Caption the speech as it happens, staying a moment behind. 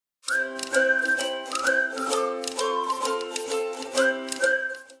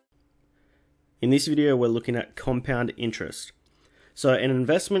In this video, we're looking at compound interest. So an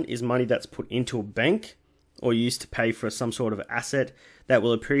investment is money that's put into a bank or used to pay for some sort of asset that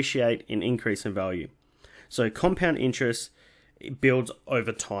will appreciate and increase in value. So compound interest, it builds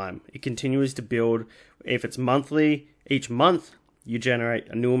over time. It continues to build. If it's monthly, each month you generate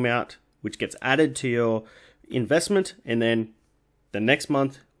a new amount which gets added to your investment, and then the next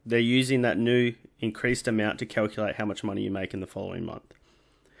month they're using that new increased amount to calculate how much money you make in the following month.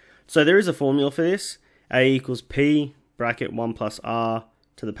 So there is a formula for this. A equals P bracket 1 plus R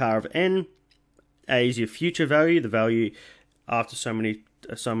to the power of N. A is your future value, the value after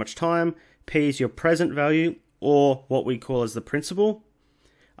so much time. P is your present value, or what we call as the principal.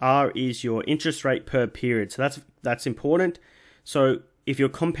 R is your interest rate per period. So that's important. So if you're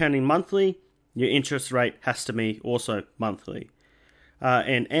compounding monthly, your interest rate has to be also monthly.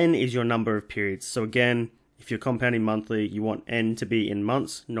 And N is your number of periods. So again, if you're compounding monthly, you want N to be in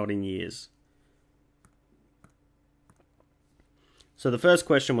months, not in years. So the first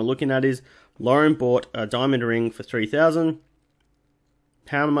question we're looking at is, Lauren bought a diamond ring for $3,000.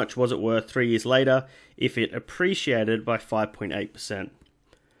 How much was it worth 3 years later if it appreciated by 5.8%?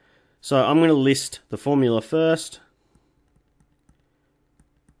 So I'm going to list the formula first.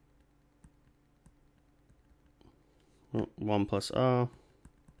 One plus R.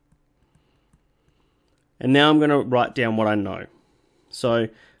 And now I'm going to write down what I know. So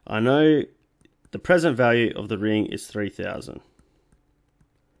I know the present value of the ring is $3,000.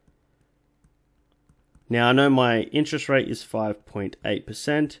 Now I know my interest rate is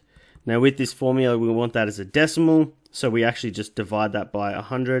 5.8%. Now with this formula, we want that as a decimal. So we actually just divide that by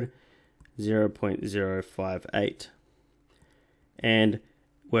 100, 0.058. And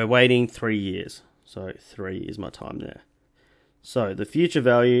we're waiting 3 years. So 3 is my time there. So the future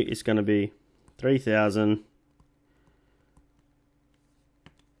value is going to be 3,000.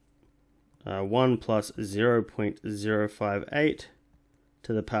 1 plus 0.058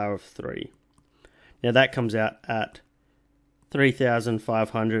 to the power of 3. Now that comes out at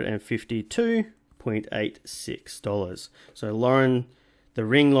 $3,552.86. So the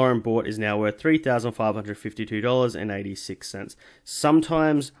ring Lauren bought is now worth $3,552.86.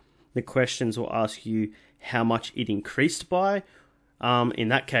 Sometimes the questions will ask you how much it increased by. In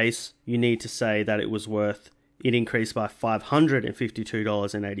that case, you need to say that it increased by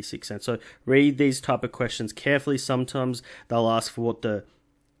 $552.86. So read these type of questions carefully. Sometimes they'll ask for what the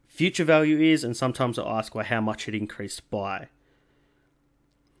future value is, and sometimes they'll ask how much it increased by.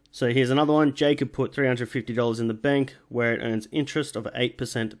 So here's another one. Jacob put $350 in the bank where it earns interest of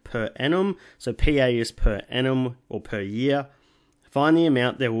 8% per annum. So PA is per annum or per year. Find the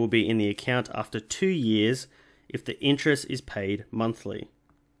amount there will be in the account after 2 years if the interest is paid monthly.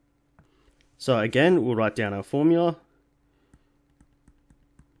 So again, we'll write down our formula.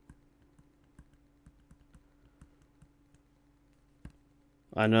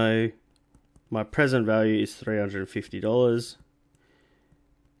 I know my present value is $350.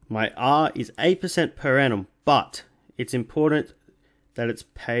 My R is 8% per annum, but it's important that it's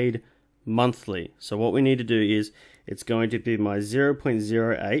paid monthly. So what we need to do is, it's going to be my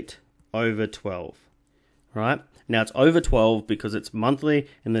 0.08 over 12. Right? Now it's over 12 because it's monthly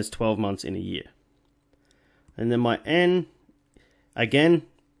and there's 12 months in a year. And then my N, again,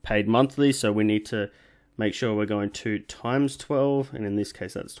 paid monthly, so we need to make sure we're going 2 times 12, and in this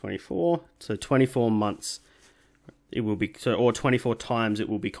case that's 24. So 24 months it will be, or 24 times it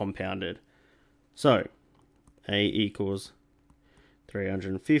will be compounded. So A equals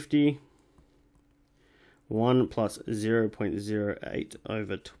 350. 1 plus 0.08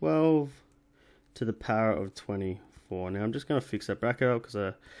 over 12 to the power of 24. Now I'm just going to fix that bracket up because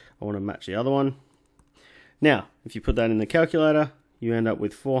I want to match the other one. Now, if you put that in the calculator, you end up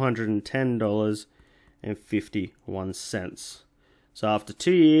with $410.51. So after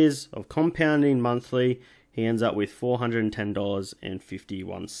 2 years of compounding monthly, he ends up with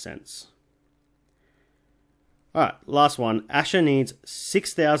 $410.51. Alright, last one. Asha needs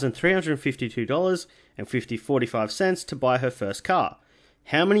 $6,352.45 to buy her first car.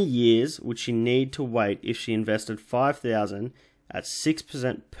 How many years would she need to wait if she invested $5,000 at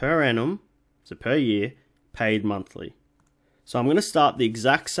 6% per annum, so per year, paid monthly? So I'm going to start the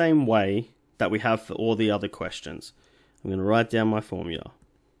exact same way that we have for all the other questions. I'm going to write down my formula.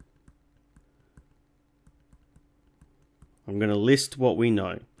 I'm going to list what we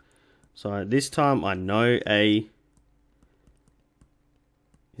know. So this time I know A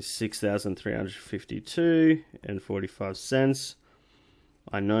is $6,352.45.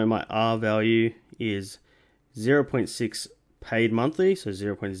 I know my R value is 0.6 paid monthly, so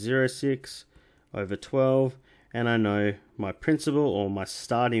 0.06 over 12. And I know my principal, or my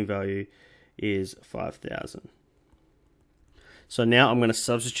starting value, is 5,000. So now I'm going to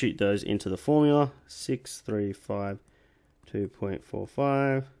substitute those into the formula.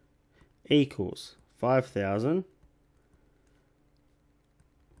 635.2.45 equals 5,000.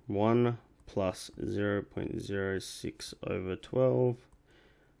 1 plus 0.06 over 12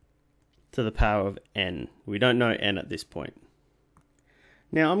 to the power of n. We don't know n at this point.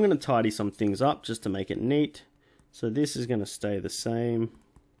 Now I'm going to tidy some things up just to make it neat. So this is going to stay the same.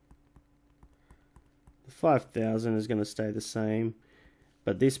 The 5,000 is going to stay the same.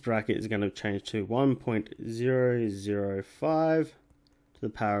 But this bracket is going to change to 1.005 to the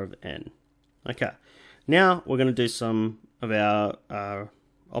power of n. Okay. Now we're going to do some of our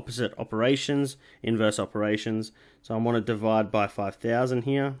opposite operations, inverse operations. So I want to divide by 5,000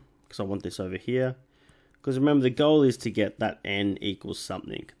 here, because I want this over here. Because remember, the goal is to get that n equals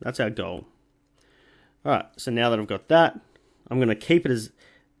something. That's our goal. Alright, so now that I've got that, I'm going to keep it as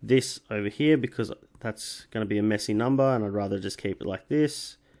this over here, because that's going to be a messy number, and I'd rather just keep it like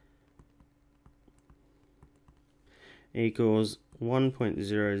this. Equals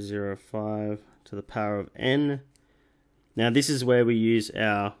 1.005 to the power of n. Now this is where we use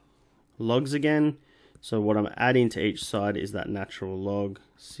our logs again. So what I'm adding to each side is that natural log,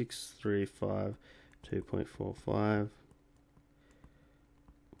 635.2.45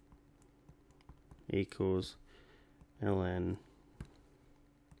 equals ln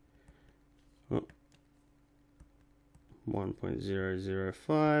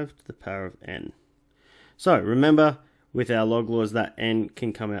 1.005 to the power of n. So remember, with our log laws, that n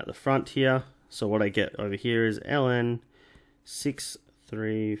can come out the front here. So what I get over here is ln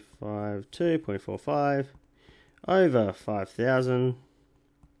 635.2.45 over 5,000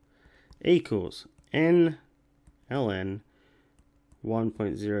 equals n ln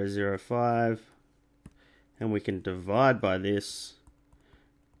 1.005, and we can divide by this,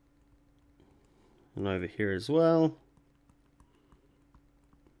 and over here as well,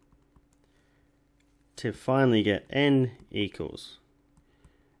 to finally get n equals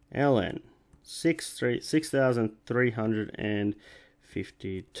ln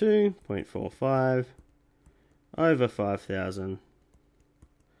 6,352.45 over 5,000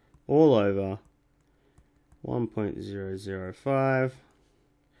 all over 1.005.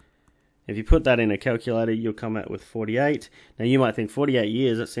 If you put that in a calculator, you'll come out with 48. Now you might think 48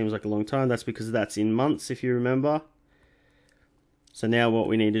 years, that seems like a long time. That's because that's in months, if you remember. So now what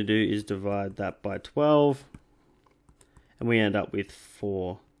we need to do is divide that by 12, and we end up with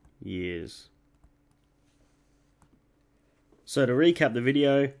 4 years. So to recap the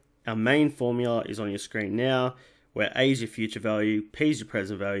video, our main formula is on your screen now, where A is your future value, P is your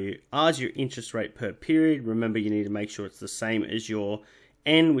present value, R is your interest rate per period. Remember, you need to make sure it's the same as your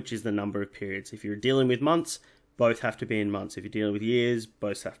N, which is the number of periods. If you're dealing with months, both have to be in months. If you're dealing with years,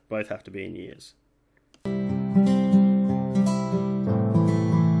 both have to be in years.